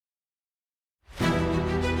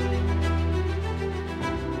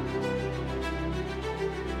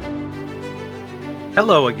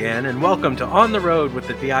Hello again, and welcome to On the Road with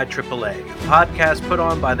the VIAAA, a podcast put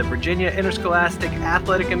on by the Virginia Interscholastic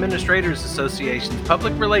Athletic Administrators Association's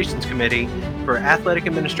Public Relations Committee for athletic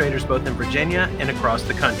administrators both in Virginia and across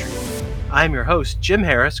the country. I am your host, Jim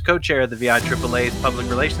Harris, co-chair of the VIAAA's Public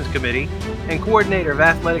Relations Committee and coordinator of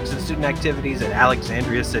athletics and student activities at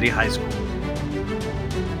Alexandria City High School.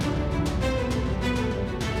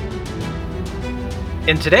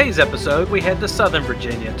 In today's episode, we head to Southern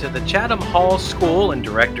Virginia to the Chatham Hall School and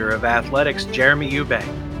Director of Athletics, Jeremy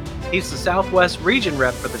Eubank. He's the Southwest Region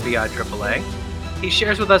Rep for the VIAAA. He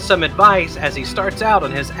shares with us some advice as he starts out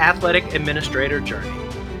on his athletic administrator journey.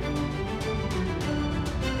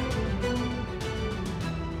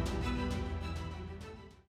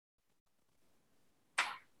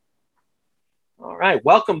 All right,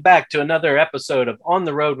 welcome back to another episode of On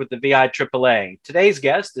the Road with the VIAAA. Today's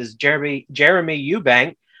guest is Jeremy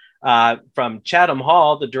Eubank from Chatham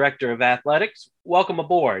Hall, the Director of Athletics. Welcome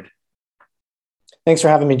aboard. Thanks for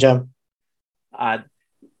having me, Jim.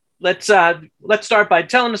 Let's start by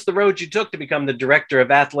telling us the road you took to become the Director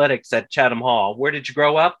of Athletics at Chatham Hall. Where did you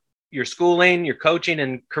grow up, your schooling, your coaching,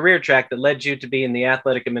 and career track that led you to being the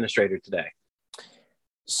athletic administrator today?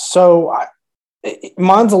 So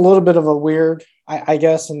mine's a little bit of a weird, I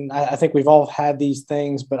guess, and I think we've all had these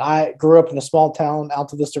things, but I grew up in a small town,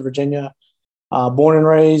 Alta Vista, Virginia, born and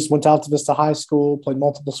raised, went to Alta Vista High School, played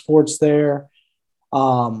multiple sports there.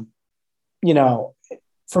 For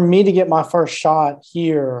me to get my first shot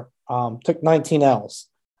here took 19 L's.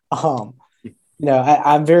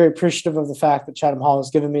 I'm very appreciative of the fact that Chatham Hall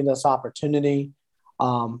has given me this opportunity.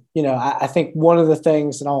 I think one of the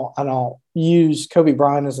things, and I'll use Kobe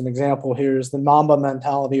Bryant as an example here, is the Mamba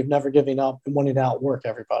mentality of never giving up and wanting to outwork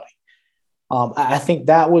everybody. I think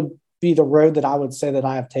that would be the road that I would say that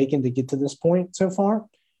I have taken to get to this point so far.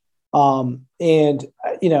 I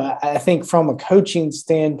think from a coaching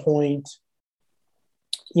standpoint,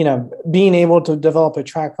 being able to develop a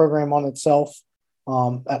track program on itself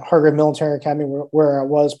at Hargrave Military Academy, where I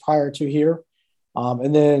was prior to here,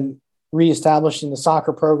 and then reestablishing the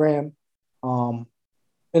soccer program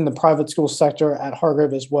in the private school sector at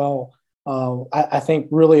Hargrave as well, I think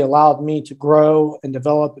really allowed me to grow and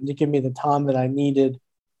develop and to give me the time that I needed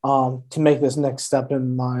to make this next step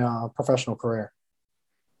in my professional career.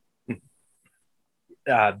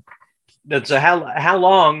 So how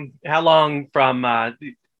long from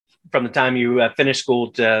the time you finished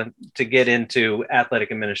school to get into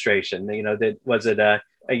athletic administration?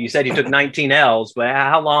 You said you took 19 L's, but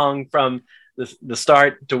how long from the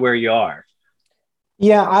start to where you are?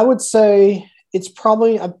 Yeah, I would say it's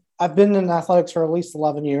probably, I've been in athletics for at least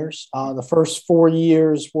 11 years. The first 4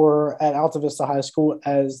 years were at Alta Vista High School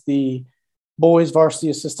as the boys varsity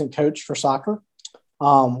assistant coach for soccer,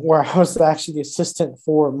 where I was actually the assistant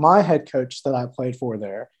for my head coach that I played for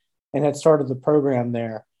there and had started the program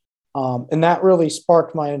there. And that really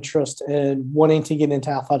sparked my interest in wanting to get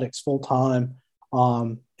into athletics full time.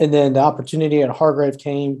 And then the opportunity at Hargrave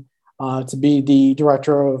came to be the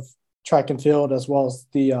director of track and field as well as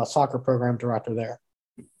the soccer program director there.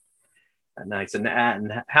 Nice.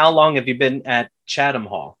 And how long have you been at Chatham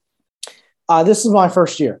Hall? This is my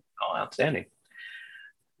first year. Oh, outstanding.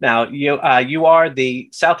 Now, you are the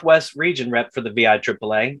Southwest Region Rep for the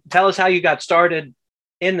VIAAA. Tell us how you got started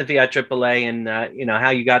in the VIAAA and, how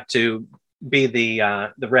you got to be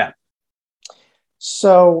the rep.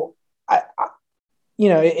 So,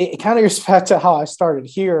 it kind of goes back to how I started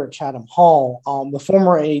here at Chatham Hall. The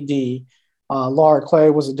former AD, Laura Clay,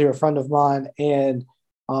 was a dear friend of mine, and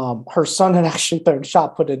her son had actually thrown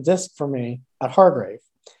shot put and disc for me at Hargrave.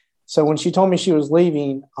 So when she told me she was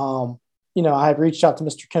leaving, I had reached out to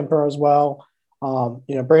Mr. Kemper as well.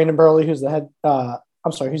 Brandon Burley, who's the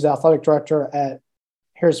athletic director at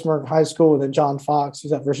Harrisburg High School, and then John Fox,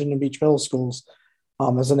 who's at Virginia Beach Middle Schools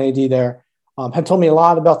as an AD there. Had told me a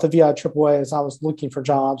lot about the VIAAA as I was looking for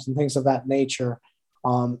jobs and things of that nature,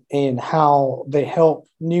 and how they help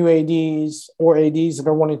new ADs or ADs that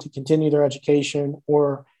are wanting to continue their education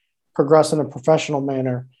or progress in a professional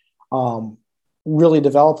manner, really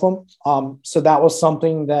develop them. So that was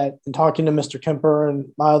something that, in talking to Mr. Kemper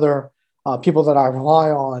and my other people that I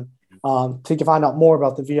rely on to find out more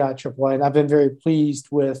about the VIAAA, and I've been very pleased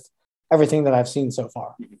with everything that I've seen so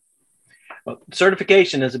far. Well,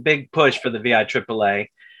 certification is a big push for the VIAAA.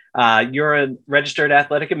 You're a registered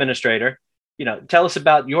athletic administrator. Tell us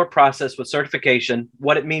about your process with certification,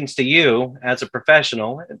 what it means to you as a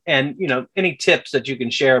professional, and, any tips that you can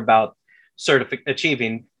share about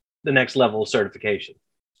achieving the next level of certification.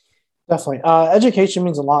 Definitely. Education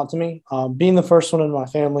means a lot to me. Being the first one in my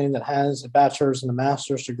family that has a bachelor's and a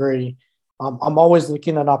master's degree, I'm always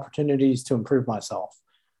looking at opportunities to improve myself.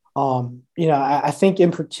 I think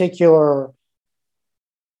in particular,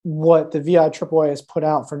 what the VIAAA has put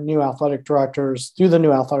out for new athletic directors through the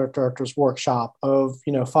new athletic directors workshop of,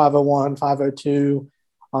 501, 502,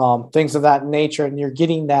 things of that nature, and you're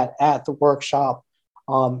getting that at the workshop,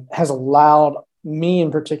 has allowed me in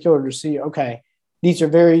particular to see, okay, these are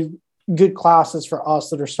very good classes for us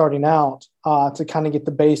that are starting out to kind of get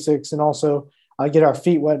the basics and also get our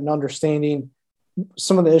feet wet and understanding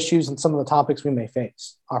some of the issues and some of the topics we may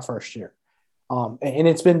face our first year. And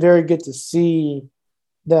it's been very good to see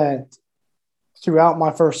that throughout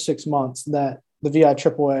my first 6 months that the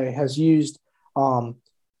VIAAA has used the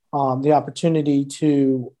opportunity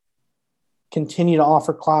to continue to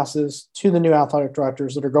offer classes to the new athletic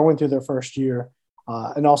directors that are going through their first year,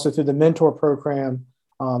 and also through the mentor program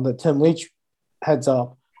that Tim Leach heads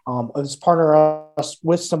up, is partner us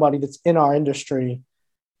with somebody that's in our industry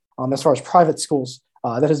as far as private schools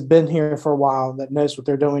that has been here for a while, that knows what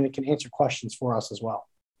they're doing and can answer questions for us as well.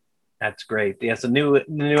 That's great. Yes, the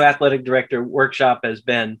new athletic director workshop has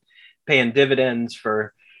been paying dividends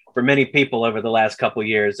for many people over the last couple of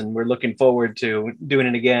years, and we're looking forward to doing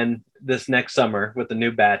it again this next summer with a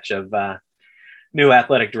new batch of new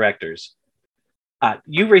athletic directors.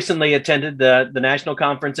 You recently attended the national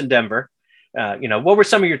conference in Denver. What were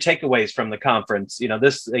some of your takeaways from the conference?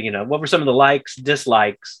 What were some of the likes,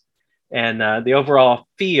 dislikes, and the overall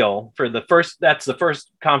feel for that's the first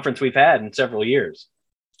conference we've had in several years.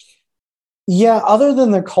 Yeah, other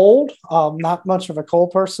than the cold, not much of a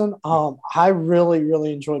cold person. I really,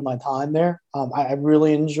 really enjoyed my time there. I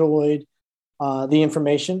really enjoyed the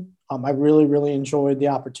information. I really, really enjoyed the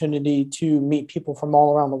opportunity to meet people from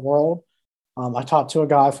all around the world. I talked to a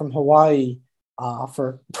guy from Hawaii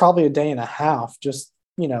for probably a day and a half, just,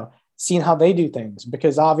 seeing how they do things,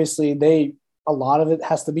 because obviously a lot of it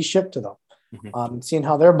has to be shipped to them, seeing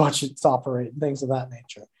how their budgets operate and things of that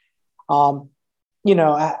nature.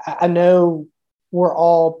 I know we're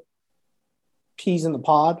all peas in the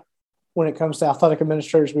pod when it comes to athletic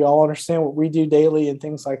administrators. We all understand what we do daily and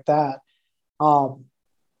things like that. And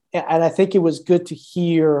I think it was good to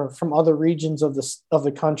hear from other regions of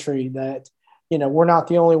the country that, we're not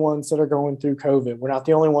the only ones that are going through COVID. We're not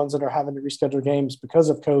the only ones that are having to reschedule games because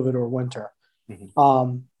of COVID or winter.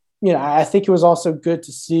 I think it was also good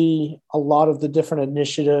to see a lot of the different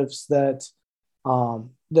initiatives that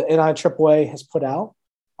the NIAAA has put out,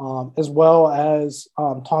 as well as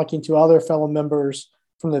talking to other fellow members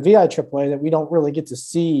from the VIAAA that we don't really get to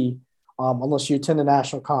see unless you attend a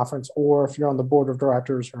national conference or if you're on the board of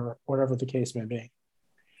directors or whatever the case may be.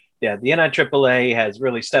 Yeah, the NIAAA has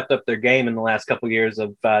really stepped up their game in the last couple of years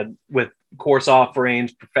with course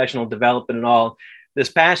offerings, professional development, and all.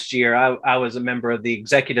 This past year, I was a member of the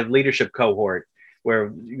executive leadership cohort,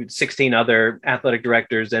 where 16 other athletic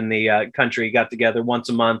directors in the country got together once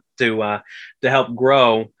a month to help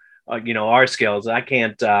grow, our skills. I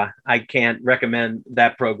can't recommend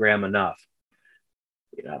that program enough.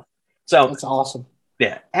 So that's awesome.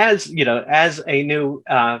 Yeah, as a new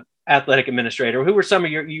athletic administrator, who were some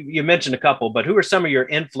of you mentioned a couple, but who are some of your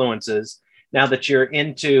influences now that you're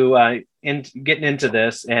into getting into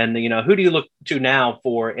this, and who do you look to now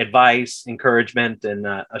for advice, encouragement, and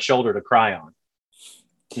a shoulder to cry on?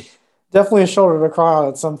 Definitely a shoulder to cry on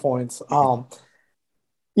at some points.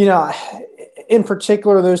 In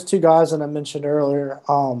particular, those two guys that I mentioned earlier,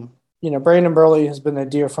 Brandon Burley has been a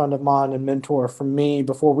dear friend of mine and mentor for me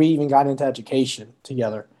before we even got into education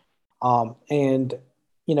together. And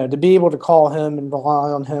to be able to call him and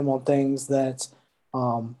rely on him on things that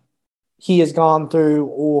he has gone through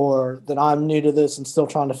or that I'm new to this and still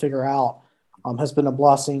trying to figure out has been a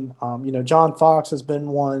blessing. John Fox has been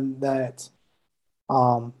one that,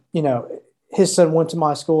 his son went to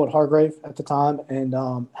my school at Hargrave at the time and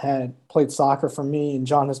had played soccer for me. And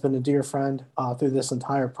John has been a dear friend through this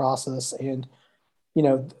entire process. And,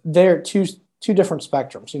 they're two different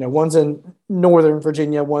spectrums. One's in Northern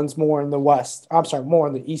Virginia, one's more in the West. I'm sorry, more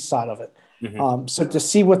on the East side of it. So to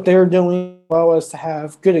see what they're doing, as well as to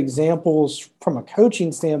have good examples from a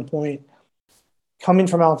coaching standpoint, coming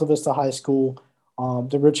from Alta Vista High School,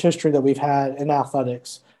 the rich history that we've had in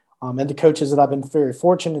athletics, and the coaches that I've been very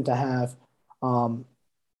fortunate to have,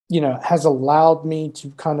 has allowed me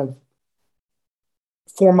to kind of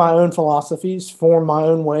form my own philosophies, form my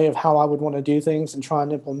own way of how I would want to do things and try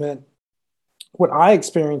and implement what I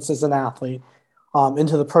experienced as an athlete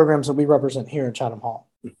into the programs that we represent here at Chatham Hall.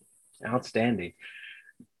 Outstanding.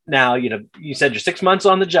 Now, you said you're 6 months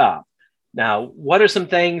on the job. Now, what are some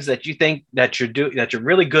things that you think that you're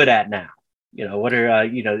really good at now? What are,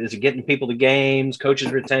 is it getting people to games,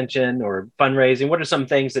 coaches retention, or fundraising? What are some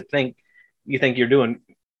things that you think you're doing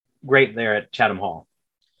great there at Chatham Hall?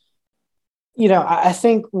 I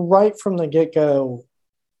think right from the get-go,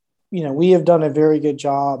 we have done a very good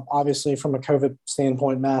job, obviously, from a COVID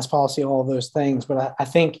standpoint, mask policy, all of those things. But I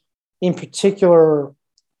think in particular,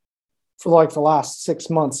 for like the last 6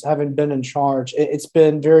 months, having been in charge, it's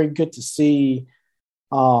been very good to see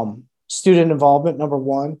student involvement, number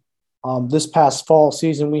one. This past fall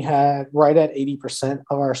season, we had right at 80%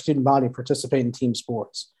 of our student body participate in team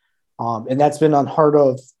sports. And that's been unheard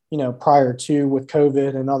of, prior to with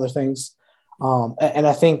COVID and other things. And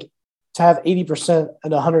I think to have 80%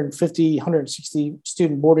 at 150, 160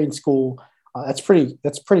 student boarding school, that's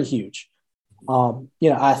pretty huge.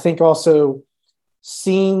 I think also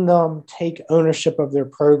seeing them take ownership of their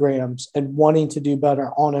programs and wanting to do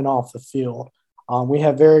better on and off the field. We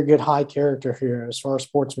have very good high character here as far as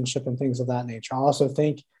sportsmanship and things of that nature. I also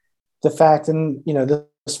think the fact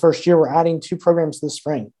this first year, we're adding 2 programs this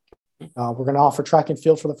spring. We're going to offer track and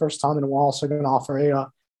field for the first time, and we're also going to offer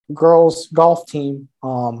a girls golf team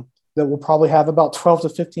that will probably have about 12 to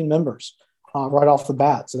 15 members right off the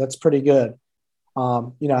bat. So that's pretty good.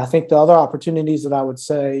 I think the other opportunities that I would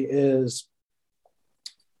say is,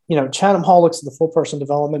 Chatham Hall looks at the full person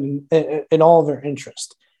development in all of their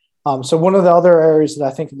interest. So one of the other areas that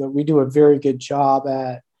I think that we do a very good job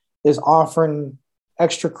at is offering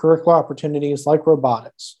extracurricular opportunities like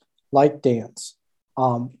robotics, like dance,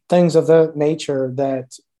 things of that nature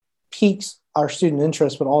that piques our student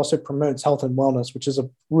interest, but also promotes health and wellness, which is a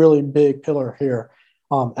really big pillar here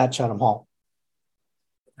at Chatham Hall.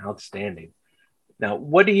 Outstanding. Now,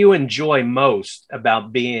 what do you enjoy most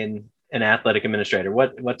about being an athletic administrator?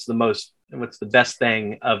 What's the best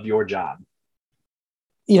thing of your job?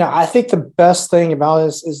 I think the best thing about it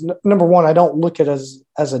is number one, I don't look at it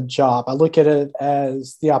as a job. I look at it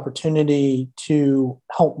as the opportunity to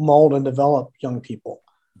help mold and develop young people.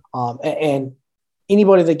 And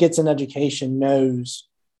anybody that gets an education knows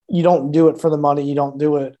you don't do it for the money. You don't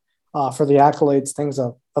do it for the accolades, things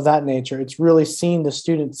of that nature. It's really seeing the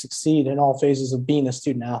student succeed in all phases of being a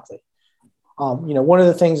student athlete. One of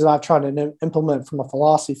the things that I've tried to implement from a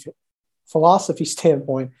philosophy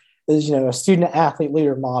standpoint is, a student athlete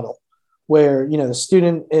leader model where, the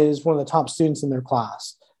student is one of the top students in their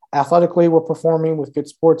class. Athletically, we're performing with good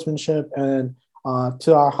sportsmanship and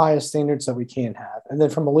to our highest standards that we can have. And then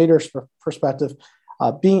from a leader's perspective,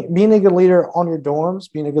 being a good leader on your dorms,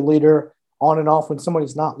 being a good leader on and off when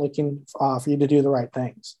somebody's not looking for you to do the right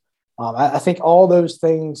things. I think all those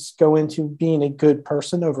things go into being a good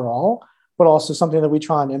person overall, but also something that we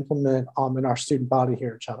try and implement in our student body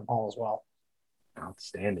here at Chatham Hall as well.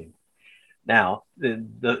 Outstanding. Now,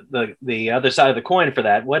 the other side of the coin for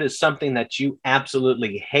that, what is something that you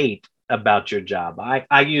absolutely hate about your job?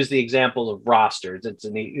 I use the example of rosters. It's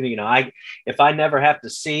if I never have to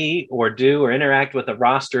see or do or interact with a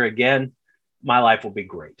roster again, my life will be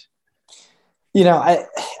great. I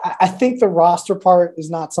think the roster part is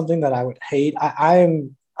not something that I would hate.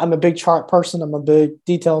 I'm a big chart person. I'm a big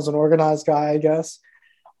details and organized guy, I guess.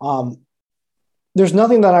 There's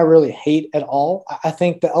nothing that I really hate at all. I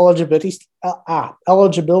think the eligibility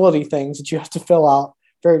things that you have to fill out,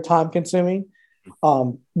 very time consuming.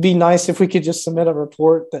 Be nice if we could just submit a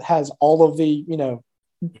report that has all of the,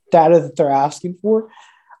 data that they're asking for.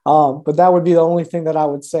 But that would be the only thing that I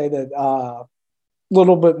would say that a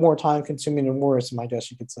little bit more time consuming and worrisome, I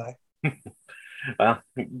guess you could say. Well,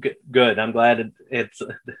 good. I'm glad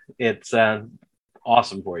it's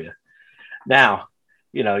awesome for you. Now,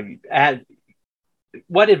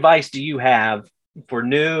 what advice do you have for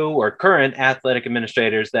new or current athletic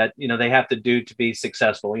administrators that, they have to do to be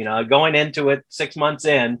successful? Going into it 6 months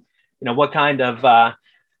in, what kind of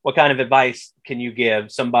advice can you give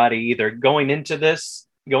somebody either going into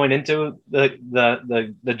the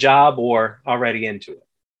job or already into it?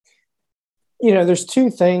 There's 2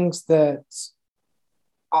 things that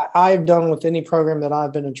I've done with any program that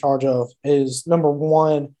I've been in charge of is number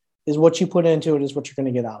one is what you put into it is what you're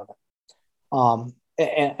going to get out of it.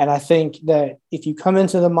 And I think that if you come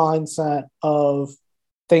into the mindset of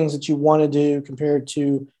things that you want to do compared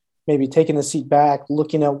to maybe taking a seat back,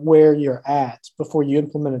 looking at where you're at before you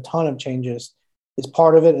implement a ton of changes is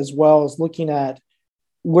part of it, as well as looking at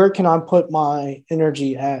where can I put my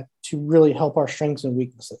energy at to really help our strengths and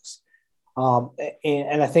weaknesses.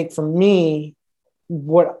 And I think for me,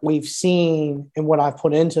 what we've seen and what I've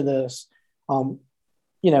put into this, an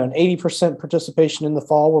 80% participation in the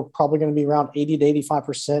fall. We're probably going to be around 80 to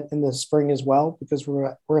 85% in the spring as well, because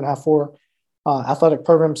we're going to have 4 athletic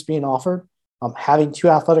programs being offered. Having 2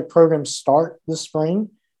 athletic programs start this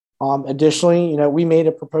spring. Additionally, we made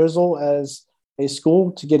a proposal as a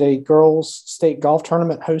school to get a girls' state golf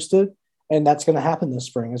tournament hosted And that's going to happen this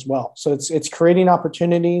spring as well. So it's creating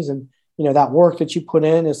opportunities, and that work that you put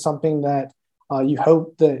in is something that you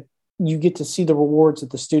hope that you get to see the rewards that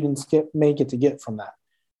the students may get to get from that.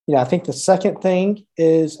 I think the second thing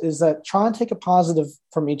is that try and take a positive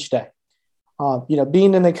from each day.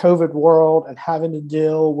 Being in the COVID world and having to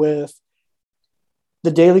deal with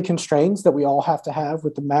the daily constraints that we all have to have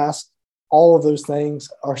with the mask, all of those things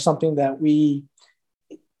are something that we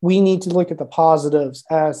need to look at the positives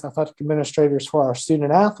as athletic administrators for our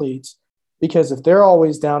student athletes, because if they're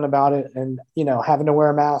always down about it and, having to wear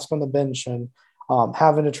a mask on the bench and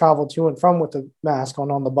having to travel to and from with the mask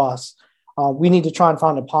on the bus, we need to try and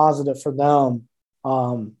find a positive for them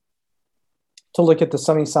to look at the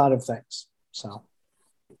sunny side of things. So,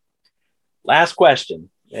 last question.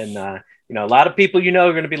 And, a lot of people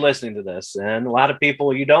are going to be listening to this, and a lot of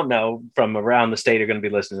people you don't know from around the state are going to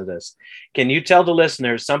be listening to this. Can you tell the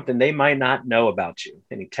listeners something they might not know about you?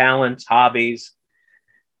 Any talents, hobbies?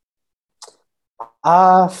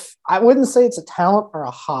 I wouldn't say it's a talent or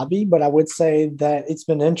a hobby, but I would say that it's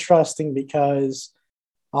been interesting because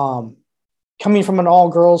coming from an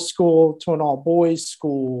all-girls school to an all-boys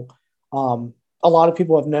school, a lot of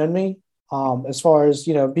people have known me. As far as,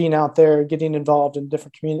 being out there, getting involved in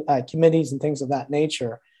different committees and things of that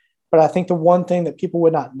nature. But I think the one thing that people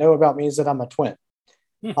would not know about me is that I'm a twin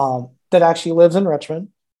that actually lives in Richmond.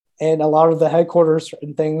 And a lot of the headquarters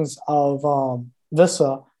and things of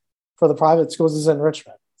VISA for the private schools is in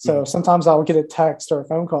Richmond. So sometimes I'll get a text or a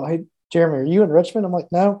phone call. Hey, Jeremy, are you in Richmond? I'm like,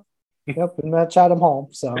 no. Yep, I'm at Chatham Hall.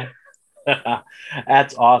 So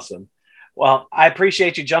that's awesome. Well, I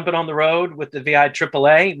appreciate you jumping on the road with the VI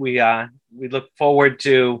AAA. We look forward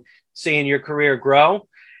to seeing your career grow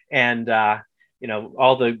and,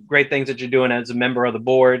 all the great things that you're doing as a member of the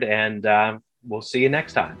board. And we'll see you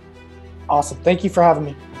next time. Awesome. Thank you for having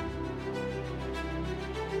me.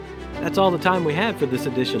 That's all the time we have for this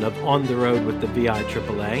edition of On the Road with the VI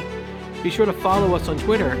AAA. Be sure to follow us on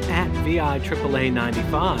Twitter at VI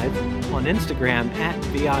AAA95, on Instagram at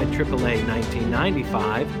VI AAA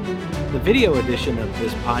 1995. The video edition of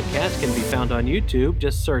this podcast can be found on YouTube.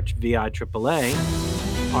 Just search VI AAA.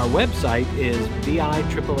 Our website is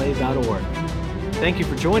viAAA.org. Thank you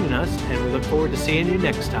for joining us, and we look forward to seeing you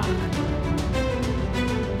next time.